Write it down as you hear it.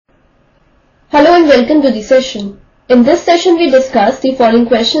Hello and welcome to the session. In this session we discuss the following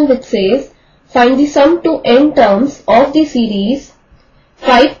question which says, find the sum to n terms of the series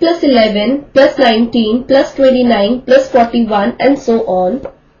 5 plus 11 plus 19 plus 29 plus 41 and so on.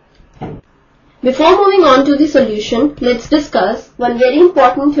 Before moving on to the solution, let's discuss one very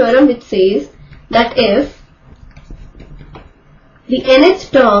important theorem which says that if the nth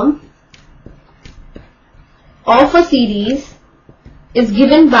term of a series is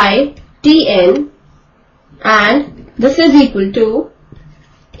given by Tn and this is equal to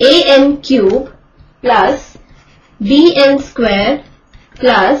an cube plus bn square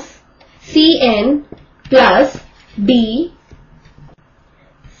plus cn plus d.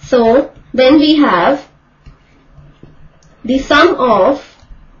 So then we have the sum of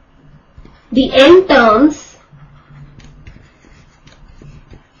the n terms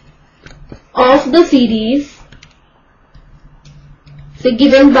of the series, so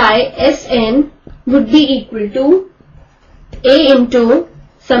given by Sn, would be equal to a into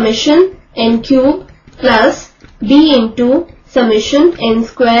summation n cube plus b into summation n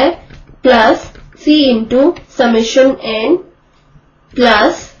square plus c into summation n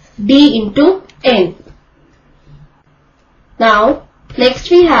plus d into n. Now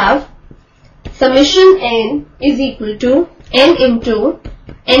next we have summation n is equal to n into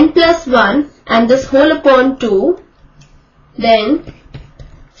n plus 1 and this whole upon 2, then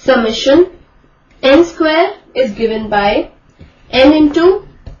summation n square is given by n into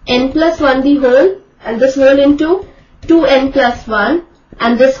n plus 1 the whole and this whole into 2n plus 1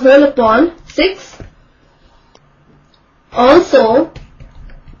 and this whole upon 6. Also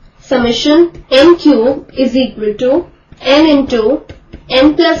summation n cube is equal to n into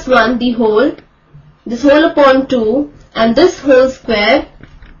n plus 1 the whole, this whole upon 2 and this whole square,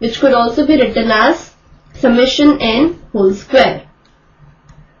 which could also be written as summation n whole square.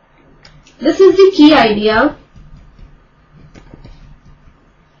 This is the key idea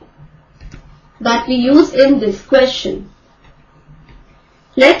that we use in this question.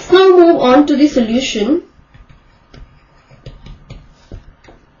 Let's now move on to the solution.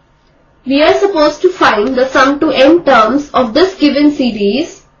 We are supposed to find the sum to n terms of this given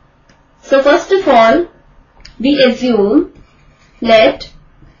series. So first of all, we assume let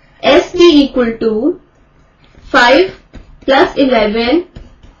S be equal to 5 plus 11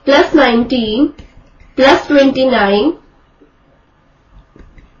 plus 19 plus 29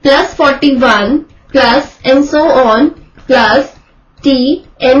 plus 41 plus and so on plus t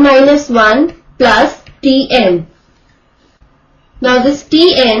n minus 1 plus tn. Now this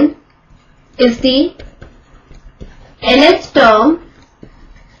tn is the nth term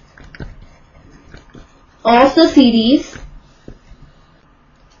of the series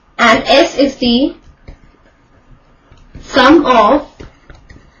and S is the sum of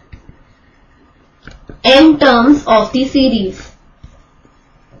n terms of the series.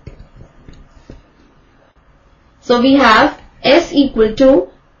 So we have S equal to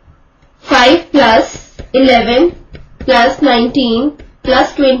 5 plus 11 plus 19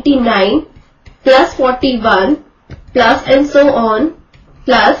 plus 29 plus 41 plus and so on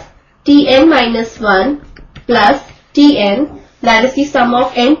plus tn minus 1 plus tn, that is the sum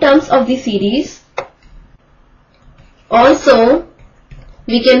of n terms of the series. Also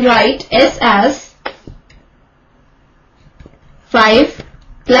we can write S as 5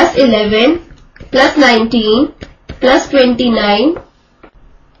 plus 11 plus 19 plus 29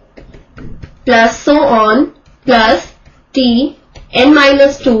 plus so on plus t n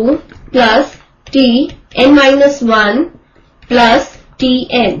minus 2 plus t n minus 1 plus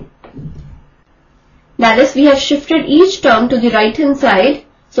tn. That is, we have shifted each term to the right hand side,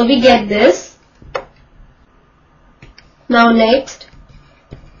 so we get this. Now next,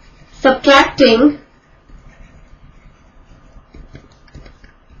 subtracting,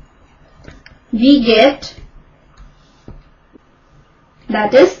 we get,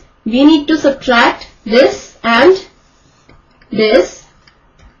 that is, we need to subtract this and this.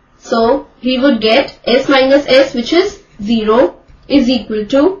 So we would get S minus S, which is 0, is equal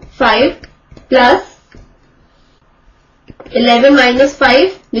to 5 plus 11 minus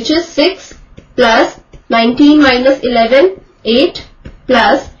 5, which is 6, plus 19 minus 11, 8,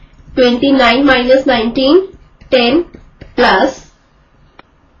 plus 29 minus 19, 10, plus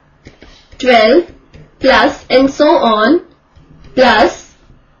 12, plus and so on, plus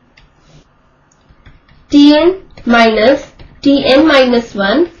tn minus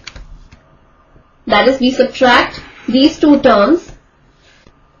 1. That is, we subtract these two terms.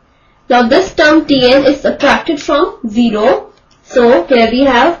 Now this term tn is subtracted from 0. So here we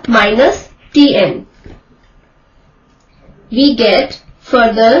have minus tn. We get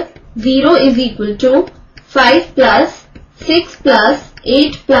further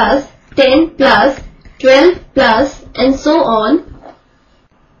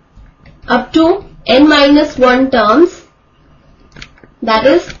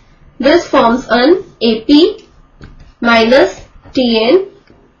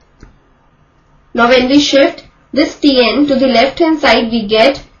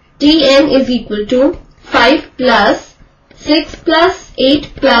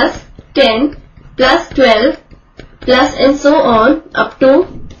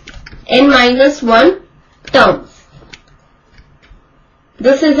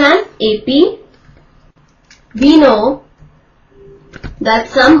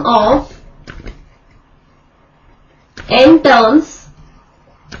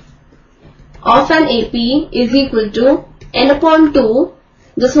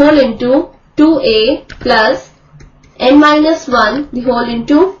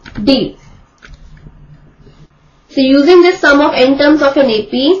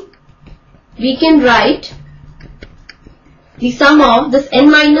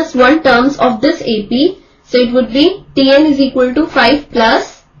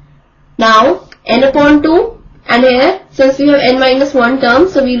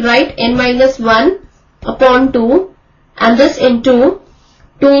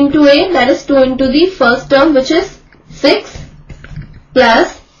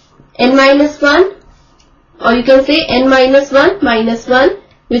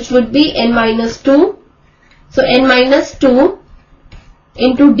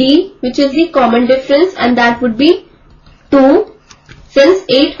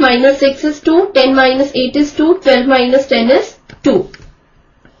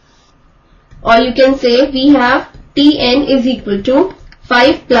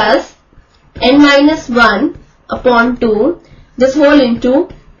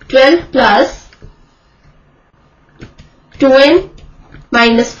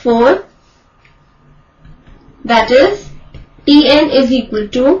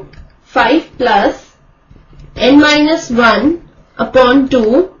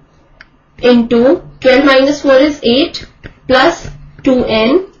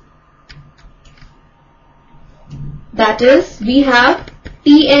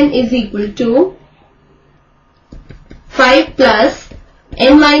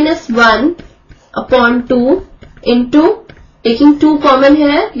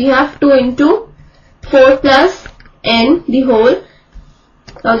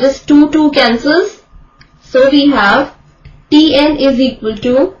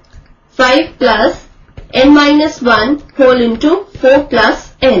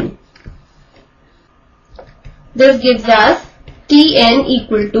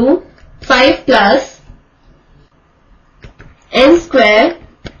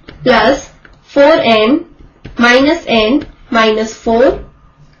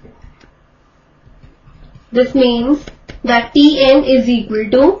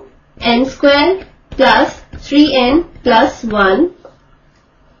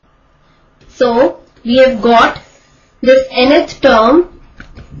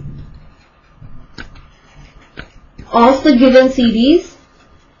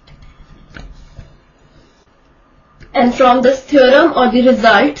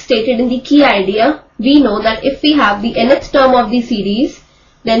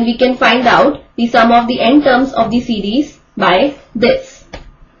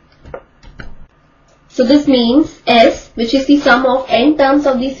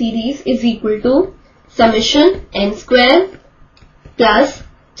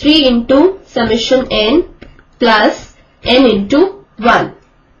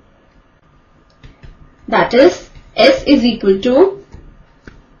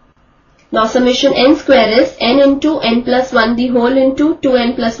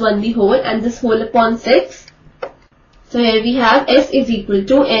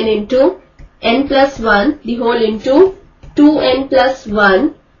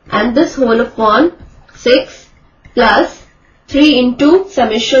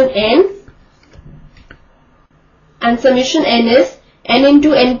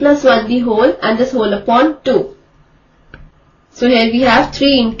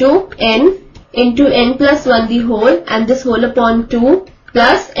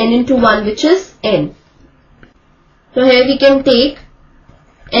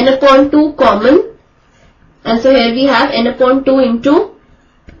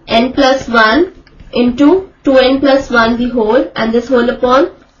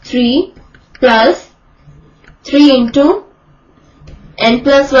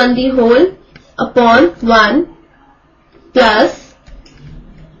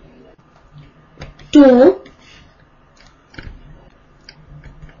 2.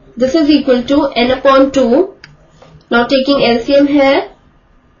 This is equal to n upon 2. Now taking LCM here,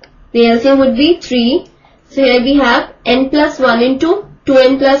 the LCM would be 3. So here we have n plus 1 into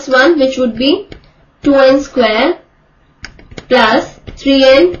 2n plus 1, which would be 2n square plus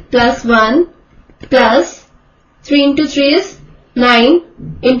 3n plus 1 plus 3 into 3 is 9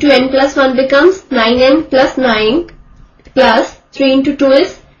 into n plus 1 becomes 9n plus 9 plus 3 into 2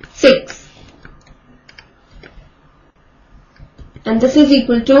 is 6. And this is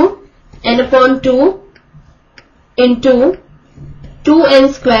equal to n upon 2 into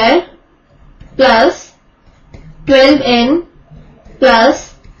 2n square plus 12n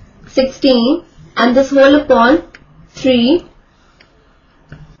plus 16 and this whole upon 3.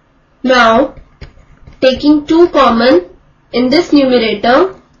 Now taking 2 common in this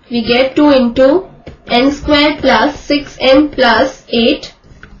numerator, we get 2 into n square plus 6n plus 8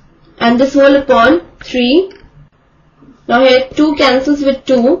 and this whole upon 3. Now here 2 cancels with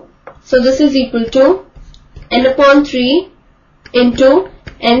 2, so this is equal to n upon 3 into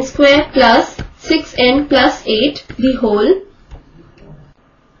n square plus 6n plus 8 the whole.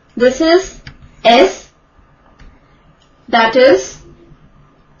 This is S, that is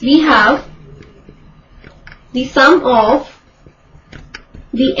we have the sum of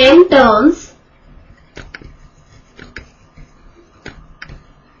the n terms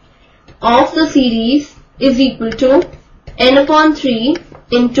of the series is equal to n upon 3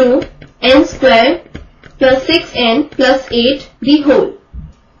 into n square plus 6n plus 8 the whole.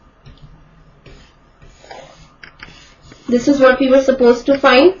 This is what we were supposed to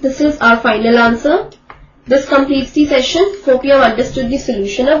find. This is our final answer. This completes the session. Hope you have understood the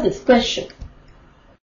solution of this question.